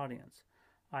addressing an audience.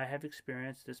 I have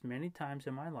experienced this many times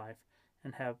in my life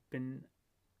and have been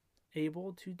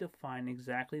able to define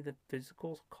exactly the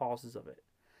physical causes of it.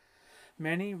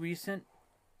 Many recent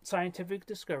scientific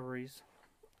discoveries,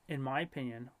 in my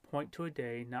opinion, point to a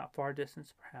day, not far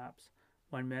distant perhaps,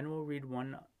 when men will read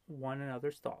one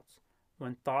another's thoughts,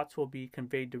 when thoughts will be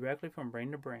conveyed directly from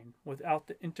brain to brain without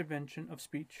the intervention of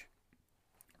speech,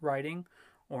 writing,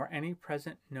 or any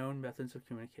present known methods of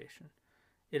communication.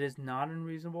 It is not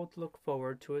unreasonable to look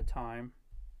forward to a time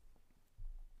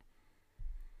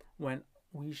when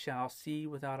we shall see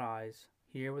without eyes,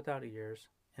 hear without ears,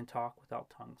 and talk without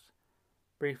tongues.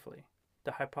 Briefly,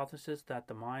 the hypothesis that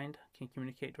the mind can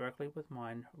communicate directly with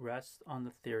mind rests on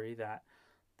the theory that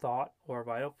thought or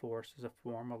vital force is a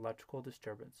form of electrical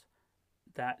disturbance,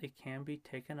 that it can be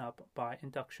taken up by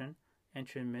induction and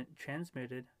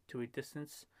transmitted to a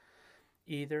distance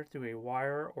either through a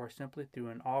wire or simply through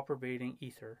an all-pervading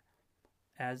ether,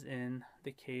 as in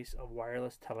the case of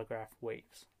wireless telegraph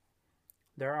waves.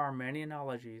 There are many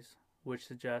analogies which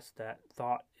suggest that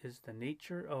thought is the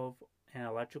nature of an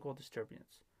electrical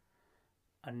disturbance.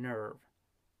 A nerve,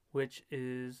 which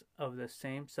is of the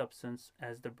same substance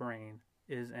as the brain,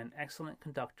 is an excellent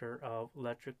conductor of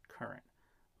electric current.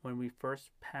 When we first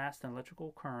passed an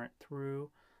electrical current through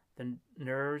the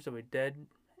nerves of a dead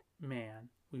man,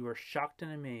 we were shocked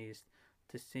and amazed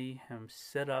to see him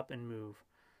sit up and move.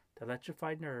 The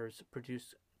electrified nerves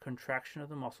produce contraction of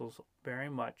the muscles very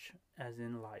much as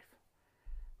in life.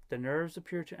 The nerves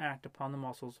appear to act upon the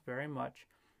muscles very much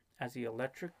as the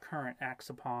electric current acts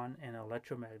upon an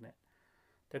electromagnet.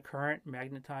 The current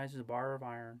magnetizes a bar of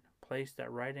iron placed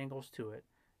at right angles to it,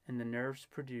 and the nerves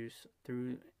produce,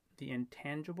 through the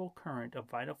intangible current of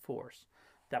vital force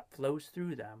that flows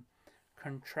through them,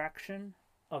 contraction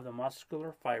of the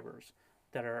muscular fibers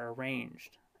that are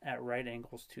arranged at right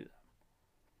angles to them.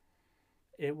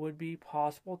 It would be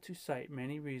possible to cite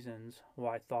many reasons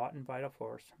why thought and vital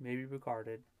force may be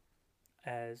regarded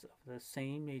as of the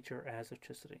same nature as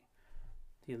electricity.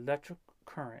 The electric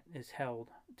current is held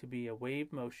to be a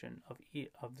wave motion of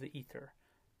the ether,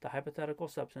 the hypothetical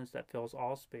substance that fills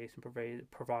all space and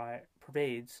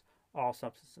pervades all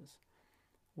substances.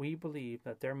 We believe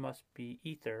that there must be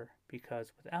ether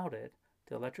because without it,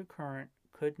 the electric current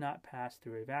could not pass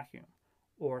through a vacuum,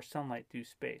 or sunlight through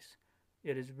space.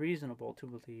 It is reasonable to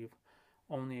believe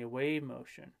only a wave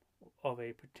motion of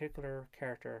a particular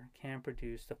character can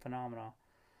produce the phenomena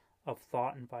of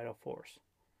thought and vital force.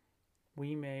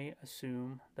 We may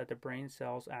assume that the brain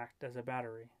cells act as a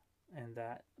battery, and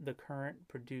that the current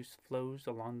produced flows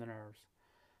along the nerves.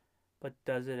 But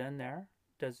does it end there?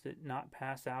 Does it not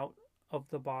pass out of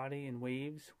the body in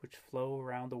waves which flow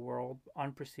around the world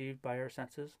unperceived by our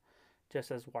senses, just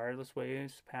as wireless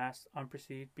waves passed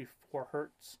unperceived before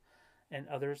Hertz and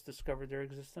others discovered their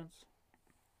existence?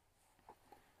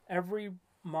 Every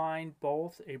mind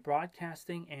both a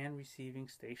broadcasting and receiving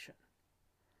station.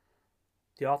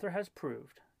 The author has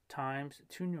proved, times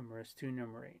too numerous to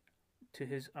enumerate, to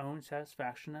his own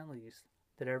satisfaction at least,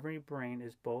 that every brain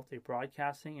is both a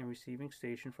broadcasting and receiving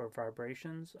station for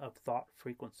vibrations of thought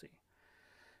frequency.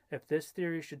 If this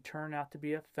theory should turn out to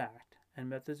be a fact, and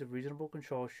methods of reasonable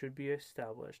control should be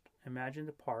established, imagine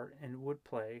the part it would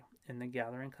play in the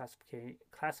gathering,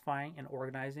 classifying, and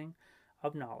organizing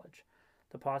of knowledge.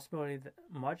 The possibility,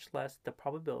 much less the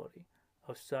probability,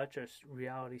 of such a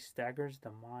reality staggers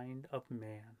the mind of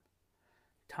man.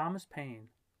 Thomas Paine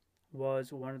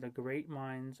was one of the great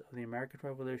minds of the American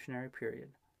Revolutionary period.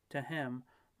 To him,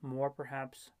 more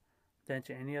perhaps than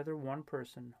to any other one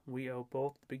person, we owe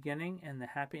both the beginning and the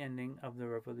happy ending of the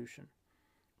Revolution.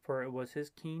 For it was his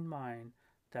keen mind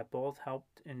that both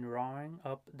helped in drawing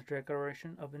up the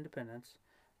Declaration of Independence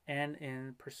and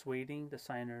in persuading the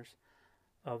signers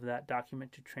of that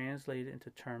document to translate it into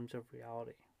terms of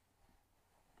reality.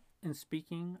 In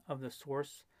speaking of the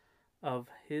source of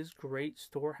his great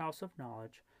storehouse of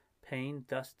knowledge, Paine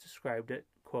thus described it,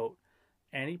 quote,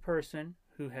 "Any person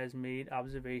who has made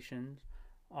observations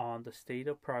on the state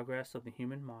of progress of the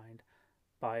human mind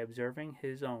by observing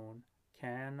his own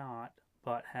cannot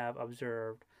but have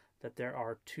observed that there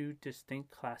are two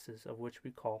distinct classes of which we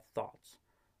call thoughts,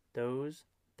 those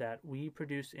that we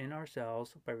produce in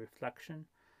ourselves by reflection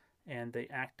and the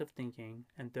act of thinking,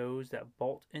 and those that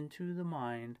bolt into the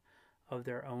mind of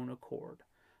their own accord.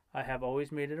 I have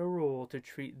always made it a rule to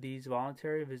treat these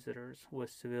voluntary visitors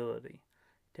with civility,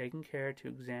 taking care to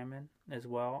examine as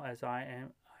well as I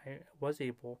was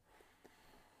able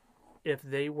if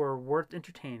they were worth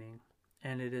entertaining,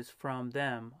 and it is from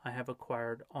them I have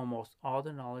acquired almost all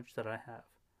the knowledge that I have."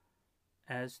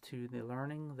 as to the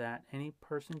learning that any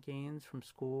person gains from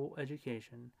school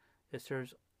education, it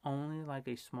serves only like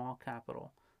a small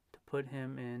capital to put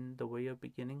him in the way of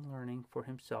beginning learning for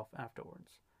himself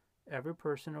afterwards. Every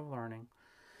person of learning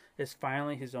is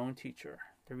finally his own teacher,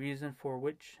 the reason for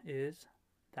which is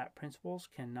that principles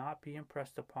cannot be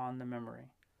impressed upon the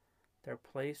memory. Their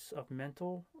place of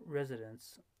mental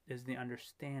residence is the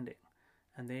understanding,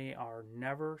 and they are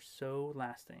never so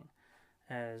lasting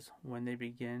as when they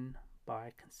begin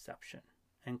by conception.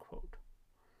 End quote.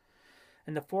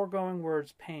 In the foregoing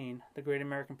words, Paine, the great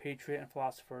American patriot and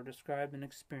philosopher, described an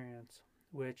experience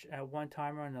which, at one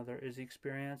time or another, is the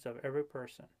experience of every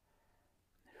person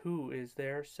who is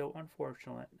there so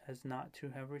unfortunate as not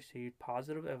to have received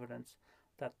positive evidence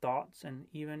that thoughts and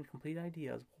even complete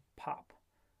ideas will pop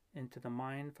into the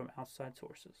mind from outside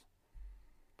sources.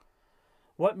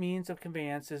 What means of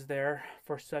conveyance is there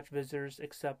for such visitors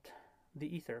except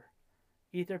the ether?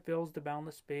 Ether fills the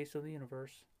boundless space of the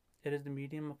universe. It is the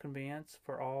medium of conveyance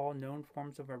for all known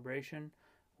forms of vibration,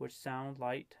 which sound,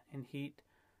 light, and heat.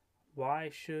 Why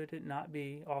should it not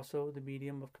be also the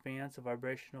medium of conveyance of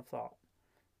vibration of thought?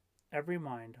 Every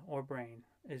mind or brain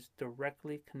is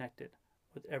directly connected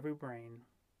with every brain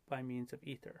by means of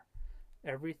ether.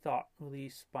 Every thought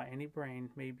released by any brain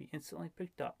may be instantly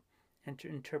picked up and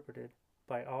interpreted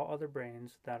by all other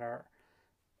brains that are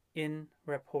in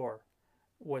rapport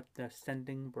with the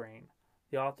sending brain.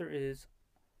 The author is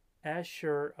as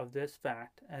sure of this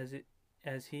fact as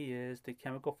he is the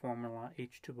chemical formula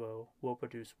H2O will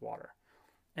produce water.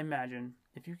 Imagine,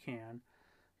 if you can,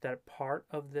 that part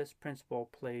of this principle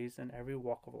plays in every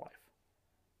walk of life.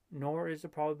 Nor is the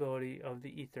probability of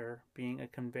the ether being a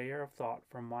conveyor of thought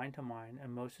from mind to mind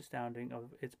and most astounding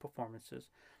of its performances.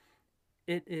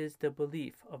 It is the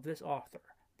belief of this author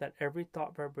that every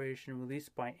thought vibration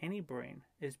released by any brain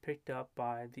is picked up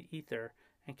by the ether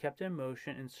and kept in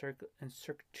motion in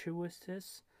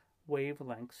circuitous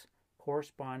wavelengths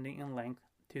corresponding in length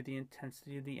to the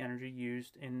intensity of the energy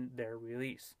used in their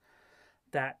release.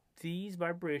 That these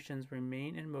vibrations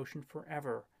remain in motion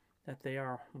forever, that they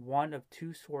are one of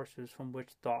two sources from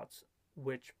which thoughts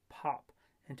which pop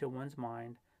into one's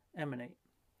mind emanate,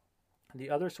 the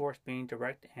other source being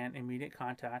direct and immediate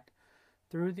contact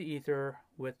through the ether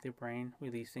with the brain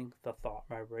releasing the thought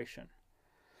vibration.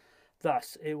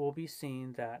 Thus, it will be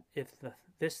seen that if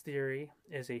this theory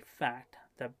is a fact,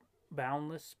 the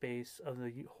boundless space of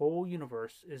the whole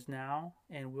universe is now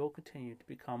and will continue to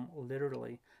become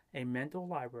literally a mental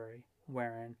library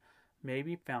wherein may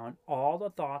be found all the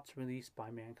thoughts released by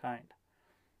mankind.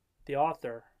 The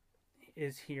author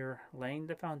is here laying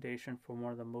the foundation for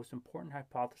one of the most important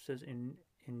hypotheses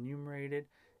enumerated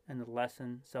in the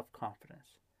lesson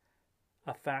Self-Confidence,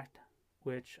 a fact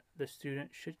which the student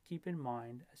should keep in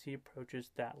mind as he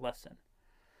approaches that lesson.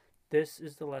 This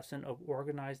is the lesson of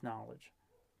organized knowledge.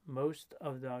 Most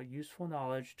of the useful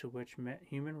knowledge to which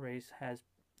human race has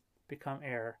become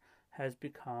heir has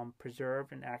become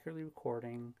preserved and accurately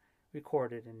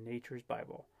recorded in nature's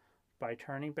Bible. By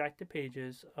turning back the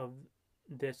pages of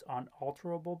this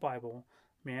unalterable Bible,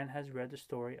 man has read the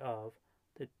story of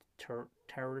the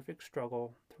terrific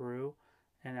struggle through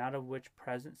and out of which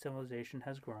present civilization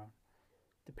has grown.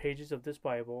 The pages of this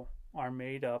Bible are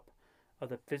made up of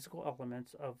the physical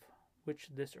elements of which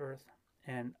this earth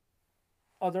and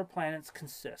other planets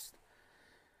consist,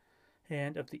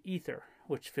 and of the ether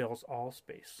which fills all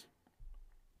space.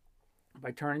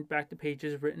 By turning back the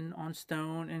pages written on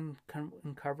stone and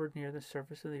covered near the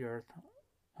surface of the earth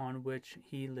on which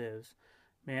he lives,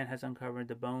 man has uncovered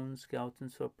the bones,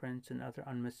 skeletons, footprints, and other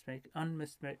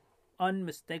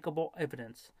unmistakable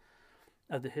evidence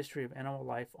of the history of animal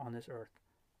life on this earth,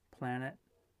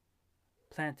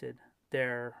 planted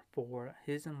there for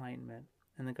his enlightenment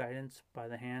and the guidance by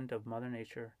the hand of Mother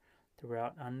Nature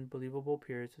throughout unbelievable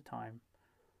periods of time.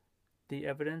 The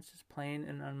evidence is plain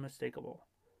and unmistakable.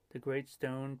 The great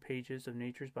stone pages of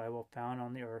nature's Bible found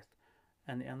on the earth,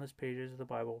 and the endless pages of the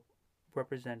Bible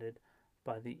represented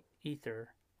by the ether,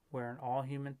 wherein all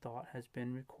human thought has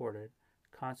been recorded,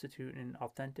 constitute an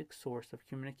authentic source of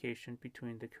communication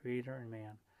between the Creator and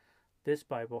man. This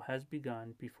Bible has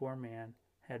begun before man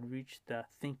had reached the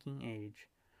thinking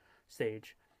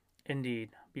stage. Indeed,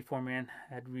 before man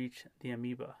had reached the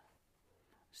amoeba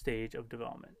stage of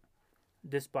development.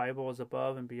 This Bible is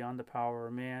above and beyond the power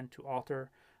of man to alter.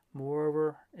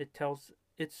 Moreover, it tells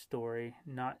its story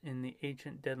not in the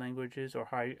ancient dead languages or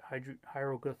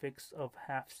hieroglyphics of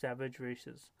half-savage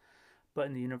races, but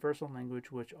in the universal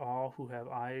language which all who have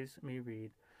eyes may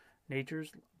read.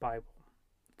 Nature's Bible,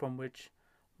 from which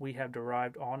we have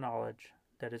derived all knowledge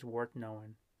that is worth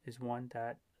knowing, is one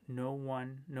that no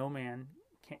man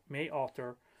may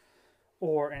alter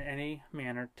or in any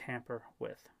manner tamper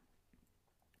with.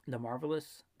 The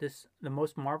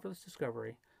most marvelous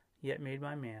discovery yet made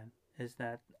by man is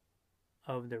that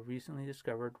of the recently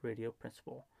discovered radio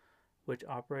principle, which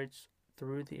operates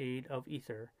through the aid of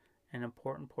ether, an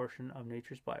important portion of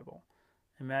nature's Bible.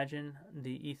 Imagine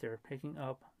the ether picking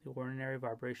up the ordinary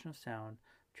vibration of sound,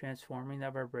 transforming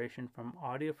that vibration from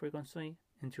audio frequency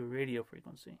into radio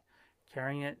frequency,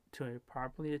 carrying it to a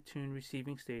properly attuned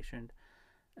receiving station,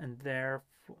 and there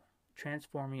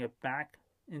transforming it back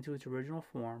into its original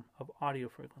form of audio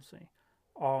frequency,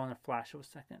 all in a flash of a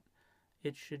second.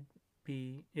 It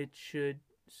should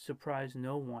surprise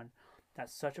no one that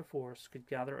such a force could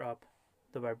gather up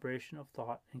the vibration of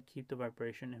thought and keep the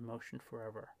vibration in motion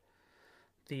forever.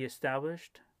 The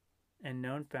established and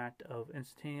known fact of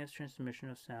instantaneous transmission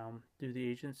of sound through the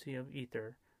agency of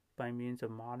ether by means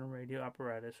of modern radio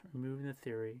apparatus, removing the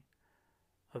theory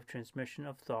of transmission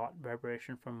of thought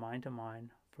vibration from mind to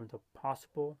mind, from the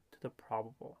possible to the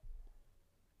probable.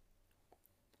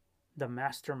 The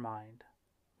mastermind.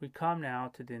 We come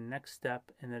now to the next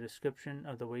step in the description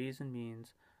of the ways and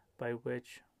means by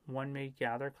which one may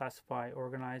gather, classify,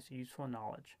 organize useful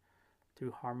knowledge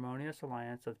through harmonious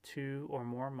alliance of two or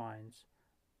more minds,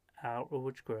 out of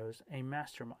which grows a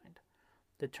mastermind.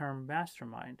 The term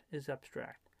mastermind is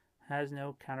abstract, has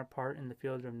no counterpart in the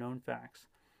field of known facts,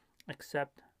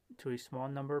 except to a small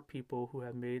number of people who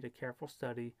have made a careful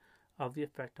study of the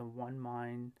effect of one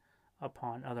mind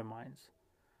upon other minds.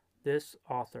 This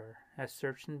author has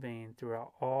searched in vain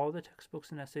throughout all the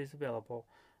textbooks and essays available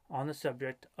on the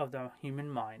subject of the human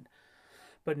mind,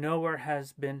 but nowhere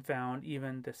has been found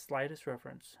even the slightest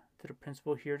reference to the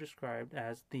principle here described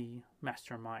as the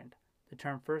mastermind. The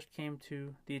term first came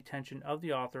to the attention of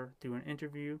the author through an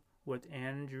interview with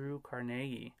Andrew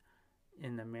Carnegie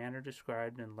in the manner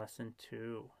described in Lesson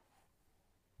 2.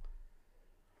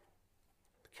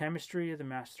 The chemistry of the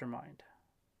mastermind.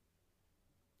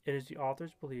 It is the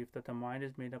author's belief that the mind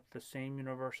is made up of the same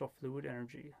universal fluid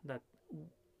energy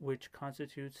which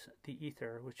constitutes the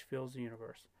ether which fills the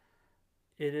universe.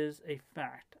 It is a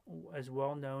fact as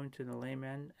well known to the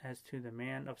layman as to the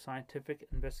man of scientific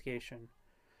investigation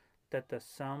that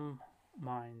some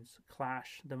minds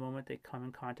clash the moment they come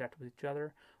in contact with each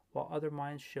other, while other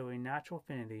minds show a natural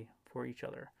affinity for each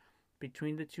other.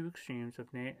 Between the two extremes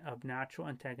of natural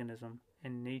antagonism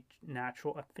and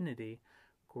natural affinity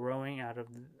growing out of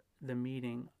the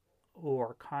meeting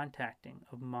or contacting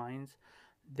of minds,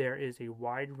 there is a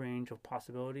wide range of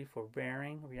possibility for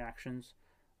varying reactions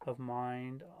of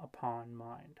mind upon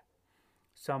mind.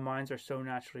 Some minds are so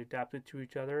naturally adapted to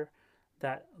each other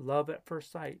that love at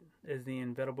first sight is the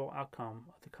inevitable outcome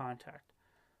of the contact.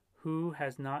 Who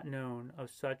has not known of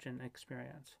such an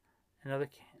experience? In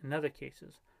other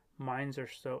cases, minds are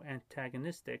so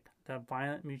antagonistic that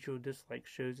violent mutual dislike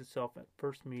shows itself at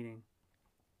first meeting.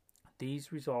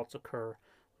 These results occur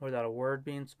without a word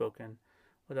being spoken,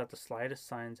 without the slightest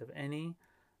signs of any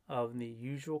of the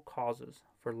usual causes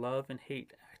for love and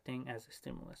hate acting as a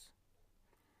stimulus.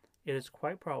 It is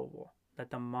quite probable that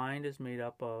the mind is made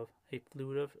up of a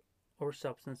fluid or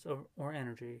substance or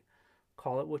energy,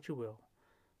 call it what you will,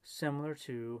 similar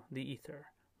to the ether.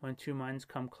 When two minds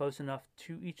come close enough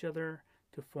to each other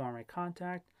to form a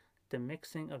contact, the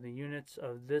mixing of the units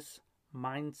of this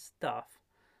mind stuff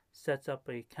sets up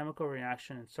a chemical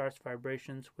reaction and starts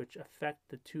vibrations which affect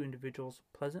the two individuals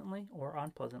pleasantly or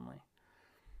unpleasantly.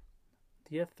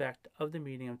 The effect of the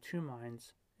meeting of two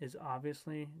minds is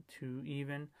obviously to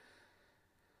even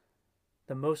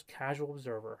the most casual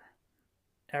observer.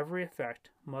 Every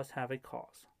effect must have a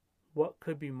cause. What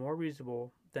could be more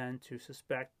reasonable than to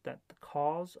suspect that the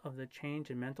cause of the change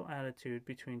in mental attitude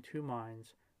between two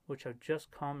minds which have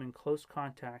just come in close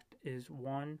contact is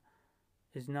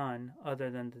none other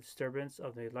than the disturbance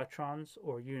of the electrons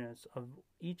or units of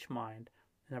each mind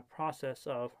in the process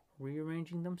of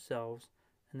rearranging themselves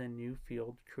in the new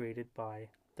field created by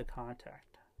the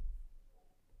contact.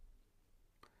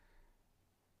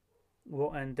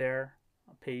 We'll end there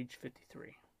on page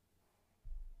 53.